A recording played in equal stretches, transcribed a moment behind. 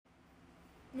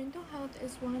Mental health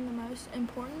is one of the most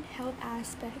important health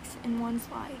aspects in one's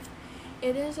life.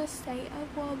 It is a state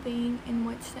of well-being in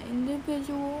which the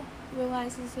individual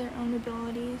realizes their own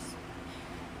abilities.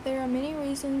 There are many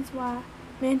reasons why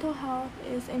mental health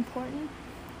is important.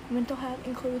 Mental health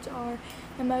includes our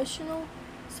emotional,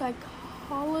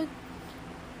 psychological,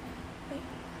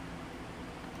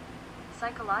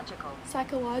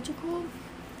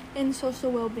 and social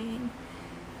well-being.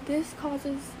 This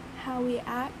causes how we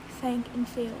act, think, and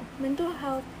feel. Mental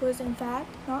health was in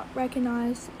fact not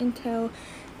recognized until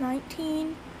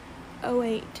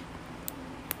 1908.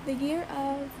 The year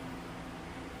of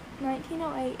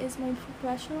 1908 is when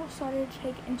professionals started to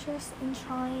take interest in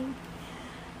trying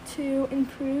to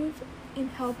improve in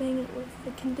helping with the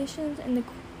conditions and the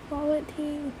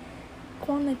quality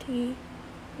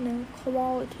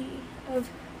of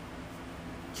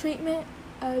treatment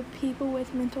of people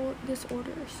with mental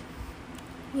disorders.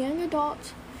 Young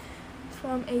adults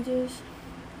from ages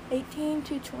 18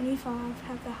 to 25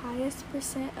 have the highest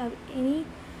percent of any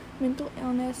mental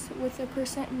illness, with the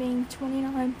percent being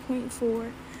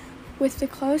 29.4, with the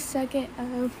close second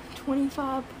of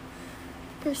 25%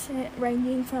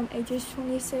 ranging from ages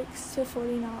 26 to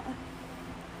 49.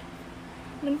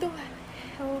 Mental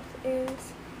health,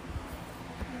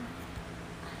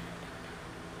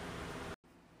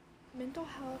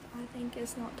 I think,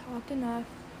 is not talked enough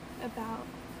about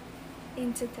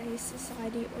in today's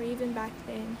society or even back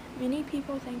then. Many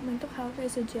people think mental health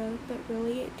is a joke, but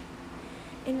really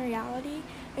in reality,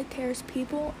 it tears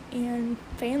people and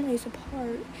families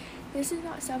apart. This is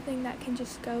not something that can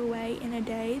just go away in a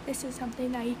day. This is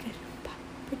something that you could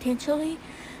potentially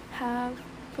have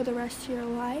for the rest of your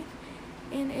life.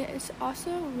 And it is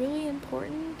also really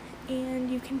important,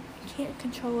 and you can't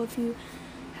control if you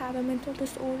have a mental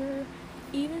disorder.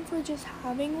 Even for just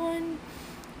having one,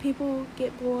 people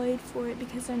get bullied for it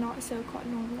because they're not so-called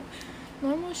normal.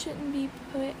 Normal shouldn't be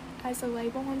put as a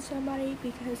label on somebody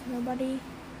because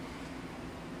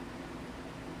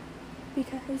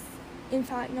in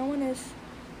fact no one is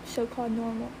so-called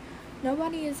normal.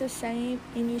 Nobody is the same,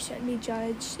 and you shouldn't be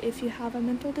judged if you have a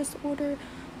mental disorder,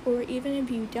 or even if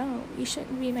you don't. You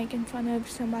shouldn't be making fun of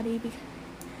somebody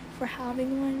for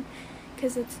having one,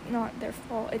 because it's not their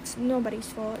fault. It's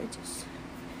nobody's fault. It's just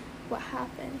what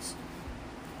happens.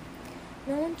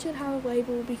 No one should have a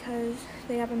label because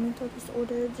they have a mental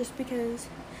disorder just because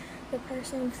the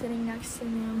person sitting next to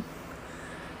them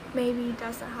maybe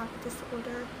doesn't have a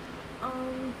disorder.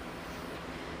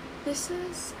 This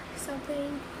is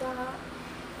something that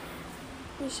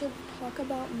we should talk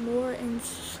about more in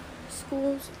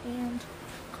schools and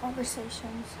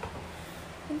conversations.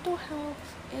 Mental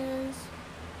health is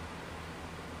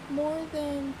more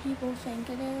than people think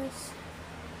it is.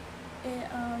 It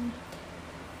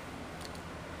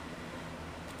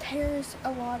tears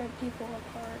a lot of people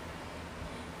apart.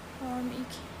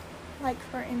 Like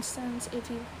for instance, if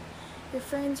your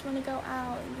friends want to go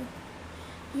out and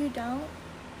you don't,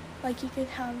 like you could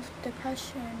have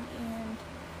depression and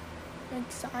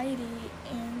anxiety,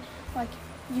 and like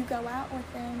you go out with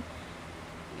them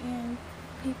and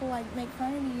people like make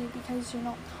fun of you because you're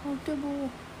not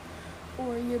comfortable,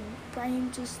 or your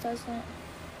brain just doesn't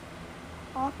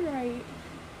operate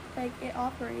like it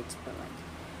operates, but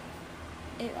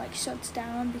it shuts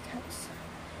down because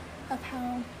of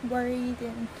how worried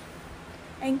and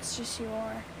anxious you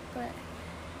are. But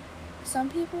some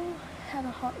people have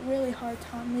a really hard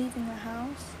time leaving the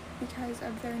house because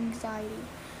of their anxiety,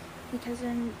 because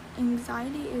their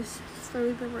anxiety is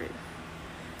through the roof.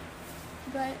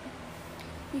 But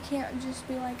you can't just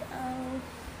be like, oh,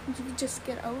 you just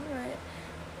get over it.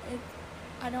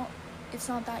 It's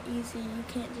not that easy. You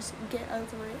can't just get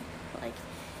over it. Like,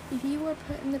 if you were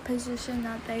put in the position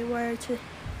that they were to,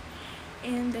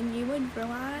 and then you would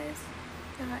realize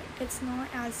that it's not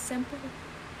as simple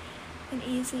and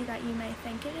easy that you may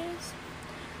think it is.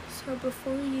 So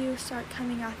before you start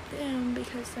coming at them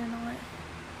because they're not,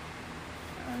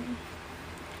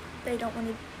 they don't want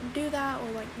to do that,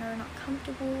 or they're not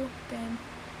comfortable, then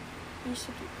you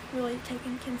should really take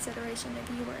in consideration, if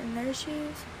you were in their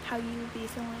shoes, how you would be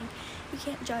feeling. You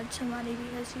can't judge somebody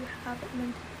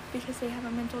because they have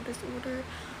a mental disorder,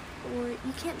 or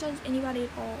you can't judge anybody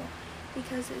at all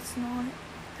because it's not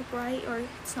right or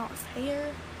it's not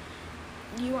fair.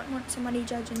 You wouldn't want somebody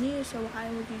judging you, so why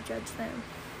would you judge them?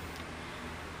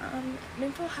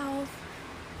 Mental health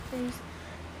is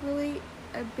really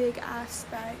a big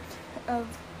aspect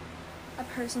of a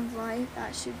person's life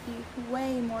that should be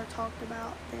way more talked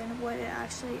about than what it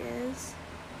actually is.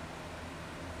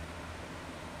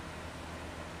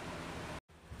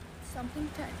 Something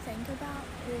to think about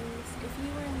is, if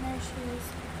you were in their shoes,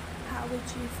 how would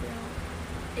you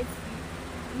feel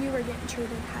if you were getting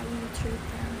treated how you treat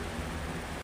them?